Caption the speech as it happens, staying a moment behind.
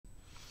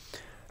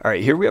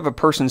Alright, here we have a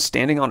person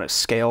standing on a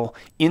scale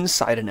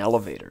inside an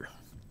elevator.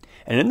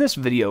 And in this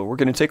video, we're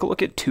going to take a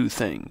look at two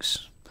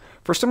things.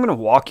 First, I'm going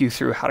to walk you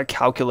through how to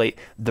calculate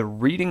the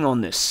reading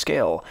on this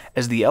scale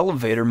as the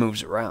elevator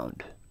moves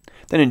around.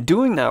 Then in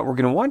doing that, we're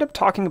going to wind up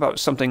talking about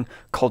something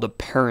called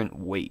apparent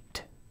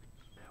weight,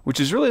 which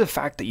is really the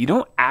fact that you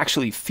don't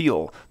actually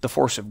feel the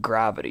force of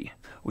gravity.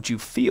 What you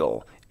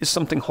feel is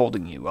something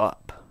holding you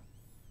up.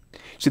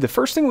 See, the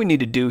first thing we need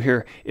to do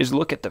here is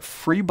look at the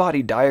free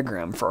body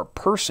diagram for a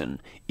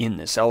person in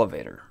this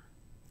elevator.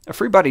 A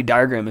free body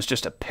diagram is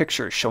just a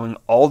picture showing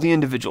all the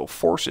individual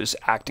forces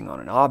acting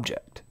on an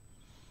object.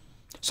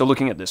 So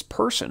looking at this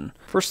person,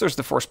 first there's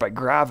the force by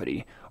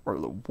gravity, or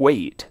the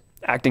weight,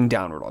 acting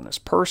downward on this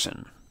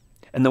person.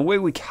 And the way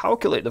we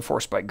calculate the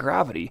force by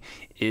gravity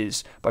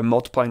is by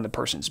multiplying the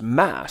person's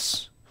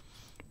mass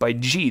by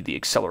g, the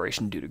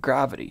acceleration due to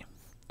gravity,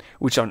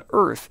 which on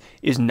Earth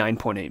is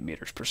 9.8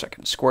 meters per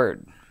second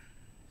squared.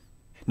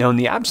 Now, in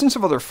the absence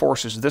of other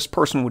forces, this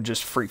person would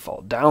just free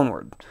fall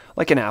downward,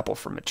 like an apple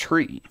from a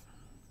tree,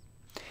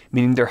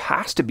 meaning there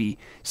has to be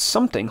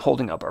something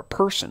holding up our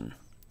person.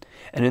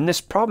 And in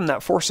this problem,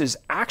 that force is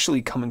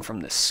actually coming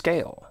from the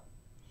scale.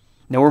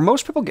 Now, where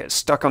most people get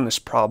stuck on this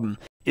problem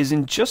is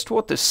in just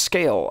what the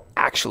scale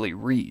actually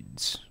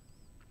reads.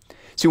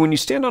 See, when you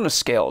stand on a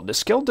scale, the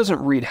scale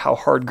doesn't read how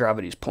hard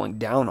gravity is pulling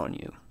down on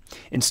you.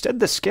 Instead,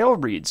 the scale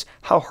reads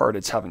how hard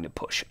it's having to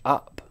push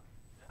up.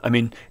 I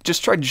mean,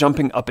 just try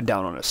jumping up and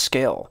down on a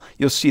scale.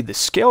 You'll see the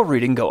scale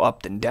reading go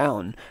up and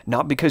down,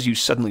 not because you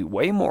suddenly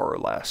weigh more or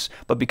less,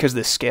 but because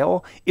the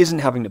scale isn't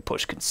having to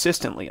push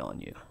consistently on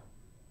you.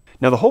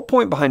 Now, the whole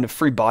point behind a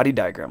free body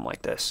diagram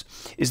like this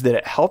is that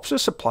it helps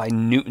us apply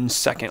Newton's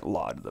second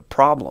law to the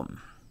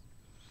problem.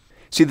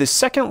 See, the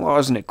second law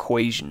is an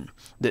equation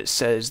that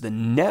says the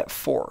net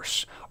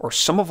force, or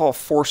sum of all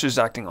forces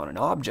acting on an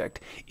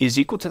object, is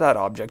equal to that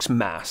object's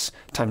mass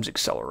times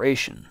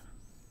acceleration.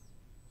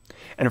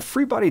 And a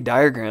free body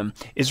diagram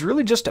is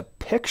really just a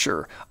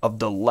picture of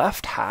the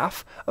left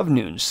half of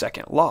Newton's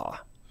second law,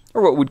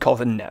 or what we'd call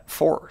the net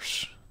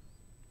force.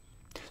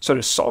 So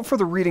to solve for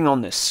the reading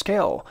on this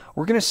scale,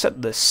 we're going to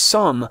set the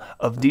sum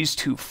of these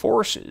two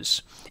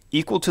forces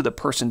equal to the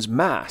person's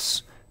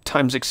mass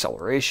times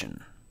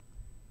acceleration.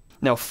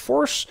 Now,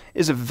 force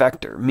is a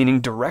vector,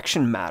 meaning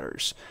direction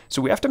matters,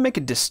 so we have to make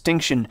a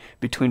distinction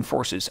between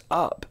forces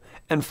up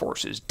and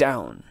forces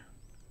down.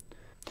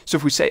 So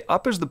if we say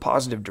up is the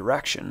positive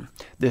direction,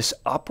 this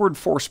upward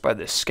force by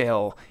the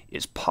scale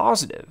is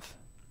positive,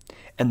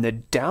 and the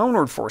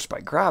downward force by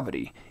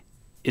gravity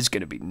is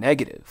going to be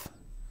negative.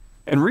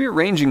 And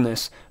rearranging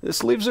this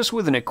leaves us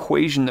with an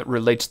equation that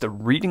relates the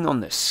reading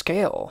on the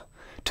scale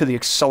to the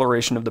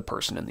acceleration of the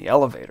person in the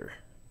elevator.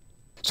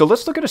 So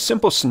let's look at a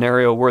simple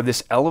scenario where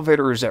this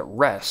elevator is at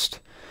rest,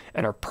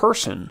 and our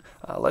person,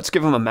 let's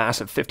give him a mass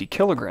of 50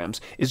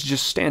 kilograms, is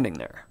just standing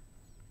there.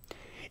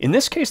 In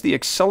this case, the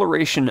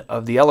acceleration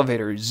of the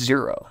elevator is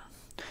 0.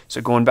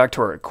 So going back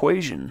to our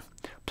equation,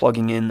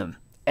 plugging in the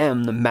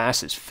m, the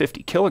mass is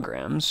 50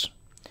 kilograms,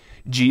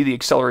 g, the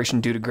acceleration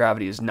due to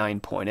gravity, is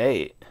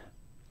 9.8,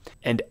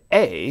 and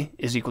a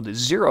is equal to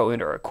 0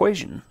 in our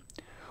equation,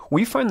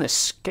 we find the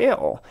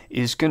scale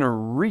is going to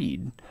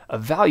read a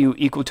value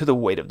equal to the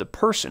weight of the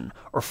person,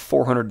 or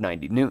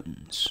 490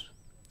 newtons.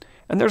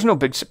 And there's no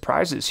big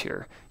surprises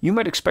here. You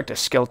might expect a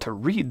scale to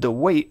read the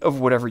weight of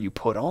whatever you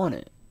put on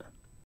it.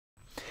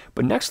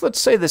 But next, let's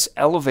say this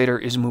elevator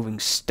is moving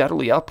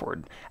steadily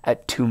upward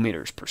at 2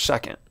 meters per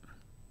second.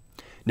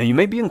 Now, you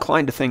may be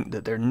inclined to think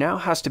that there now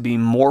has to be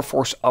more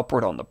force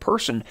upward on the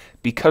person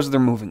because they're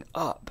moving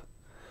up.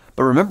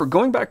 But remember,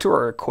 going back to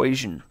our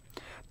equation,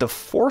 the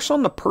force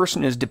on the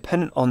person is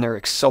dependent on their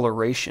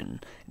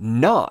acceleration,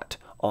 not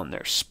on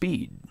their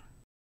speed.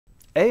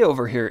 A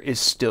over here is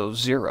still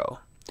 0,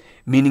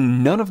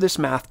 meaning none of this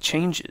math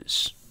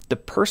changes. The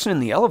person in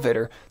the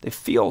elevator, they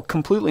feel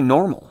completely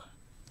normal.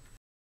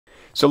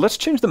 So let's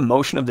change the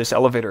motion of this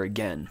elevator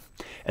again.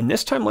 And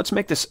this time, let's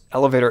make this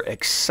elevator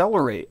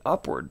accelerate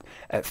upward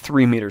at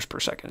 3 meters per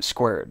second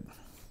squared.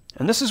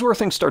 And this is where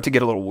things start to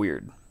get a little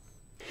weird.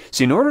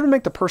 See, in order to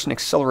make the person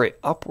accelerate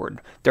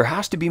upward, there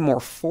has to be more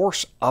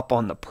force up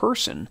on the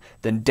person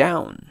than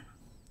down.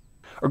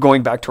 Or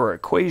going back to our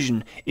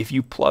equation, if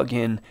you plug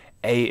in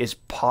a is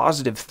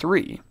positive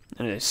 3,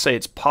 and I say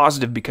it's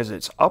positive because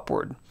it's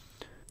upward,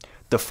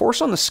 the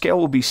force on the scale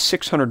will be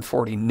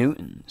 640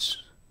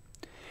 newtons.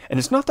 And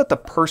it's not that the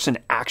person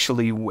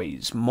actually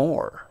weighs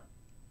more.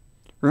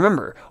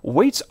 Remember,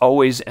 weight's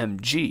always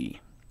mg.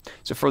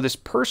 So for this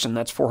person,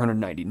 that's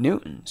 490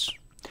 newtons.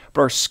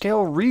 But our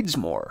scale reads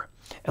more.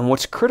 And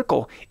what's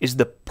critical is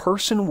the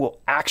person will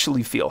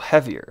actually feel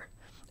heavier.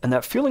 And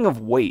that feeling of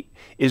weight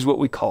is what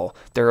we call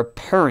their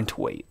apparent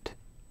weight.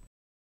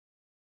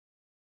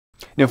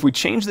 Now, if we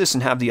change this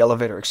and have the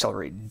elevator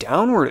accelerate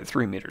downward at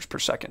 3 meters per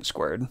second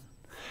squared,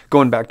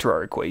 going back to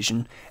our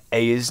equation,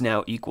 a is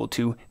now equal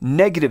to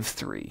negative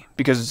 3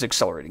 because it's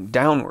accelerating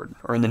downward,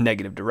 or in the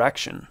negative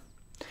direction.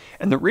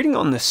 And the reading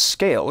on this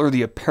scale, or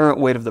the apparent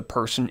weight of the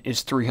person,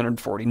 is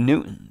 340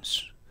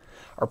 newtons.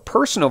 Our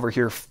person over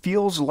here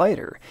feels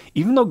lighter.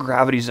 Even though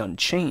gravity is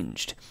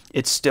unchanged,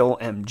 it's still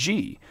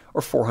mg,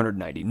 or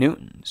 490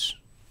 newtons.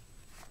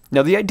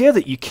 Now, the idea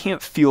that you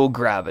can't feel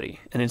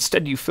gravity, and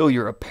instead you feel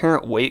your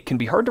apparent weight, can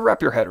be hard to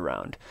wrap your head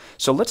around.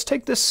 So let's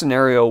take this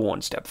scenario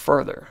one step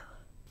further.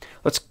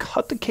 Let's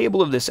cut the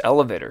cable of this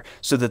elevator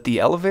so that the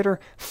elevator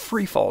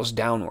free falls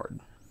downward.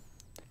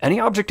 Any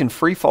object in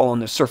free fall on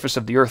the surface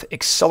of the Earth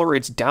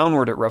accelerates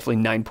downward at roughly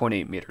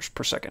 9.8 meters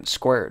per second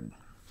squared.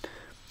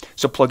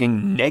 So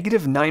plugging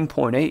negative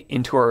 9.8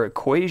 into our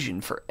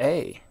equation for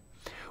A,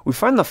 we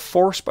find the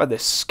force by the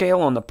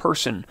scale on the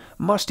person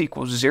must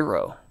equal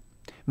 0,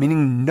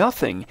 meaning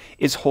nothing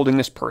is holding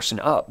this person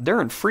up.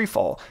 They're in free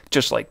fall,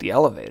 just like the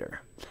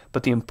elevator.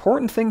 But the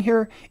important thing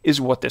here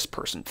is what this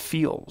person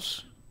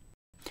feels.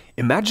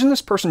 Imagine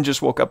this person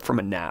just woke up from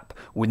a nap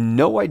with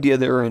no idea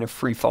they were in a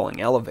free-falling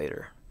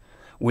elevator.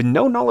 With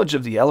no knowledge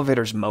of the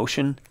elevator's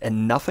motion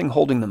and nothing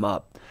holding them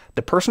up,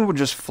 the person would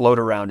just float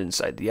around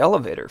inside the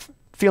elevator,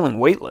 feeling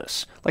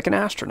weightless, like an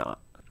astronaut.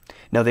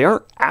 Now, they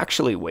aren't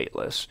actually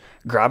weightless.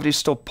 Gravity's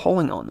still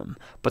pulling on them,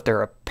 but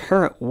their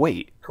apparent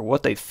weight, or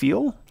what they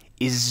feel,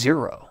 is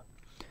 0.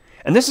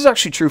 And this is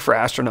actually true for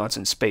astronauts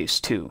in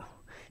space, too.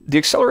 The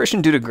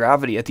acceleration due to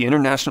gravity at the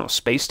International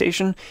Space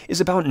Station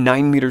is about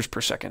 9 meters per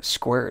second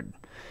squared,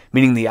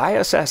 meaning the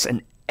ISS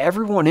and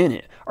everyone in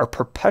it are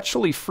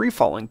perpetually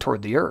free-falling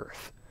toward the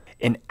Earth.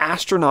 An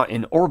astronaut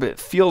in orbit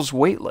feels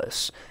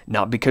weightless,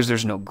 not because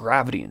there's no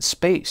gravity in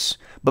space,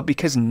 but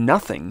because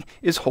nothing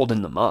is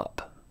holding them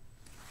up.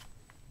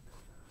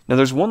 Now,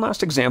 there's one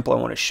last example I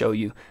want to show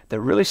you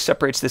that really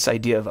separates this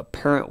idea of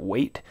apparent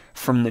weight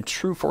from the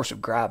true force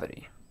of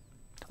gravity.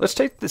 Let's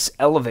take this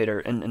elevator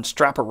and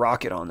strap a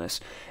rocket on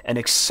this and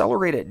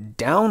accelerate it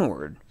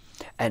downward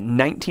at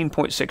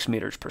 19.6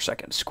 meters per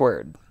second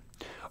squared,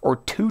 or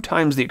 2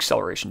 times the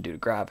acceleration due to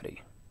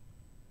gravity.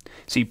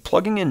 See,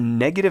 plugging in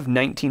negative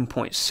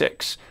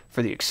 19.6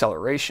 for the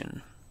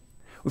acceleration,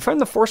 we find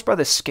the force by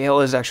the scale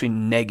is actually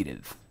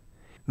negative,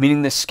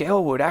 meaning the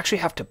scale would actually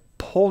have to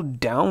pull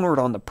downward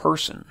on the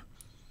person.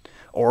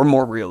 Or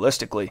more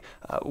realistically,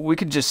 we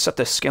could just set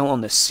the scale on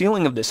the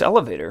ceiling of this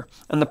elevator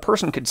and the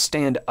person could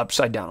stand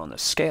upside down on the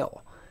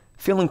scale,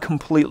 feeling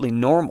completely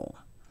normal.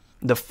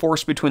 The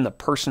force between the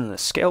person and the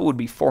scale would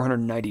be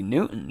 490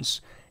 newtons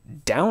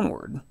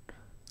downward.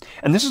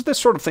 And this is the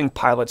sort of thing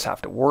pilots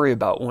have to worry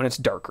about when it's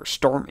dark or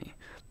stormy.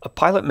 A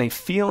pilot may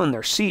feel in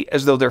their seat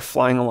as though they're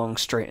flying along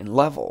straight and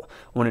level,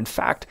 when in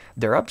fact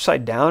they're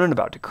upside down and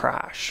about to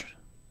crash.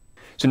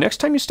 So next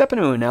time you step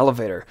into an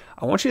elevator,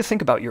 I want you to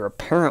think about your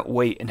apparent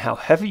weight and how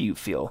heavy you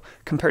feel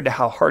compared to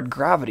how hard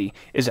gravity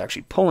is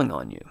actually pulling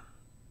on you.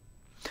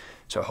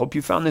 So I hope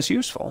you found this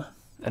useful.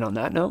 And on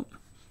that note,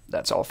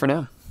 that's all for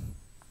now.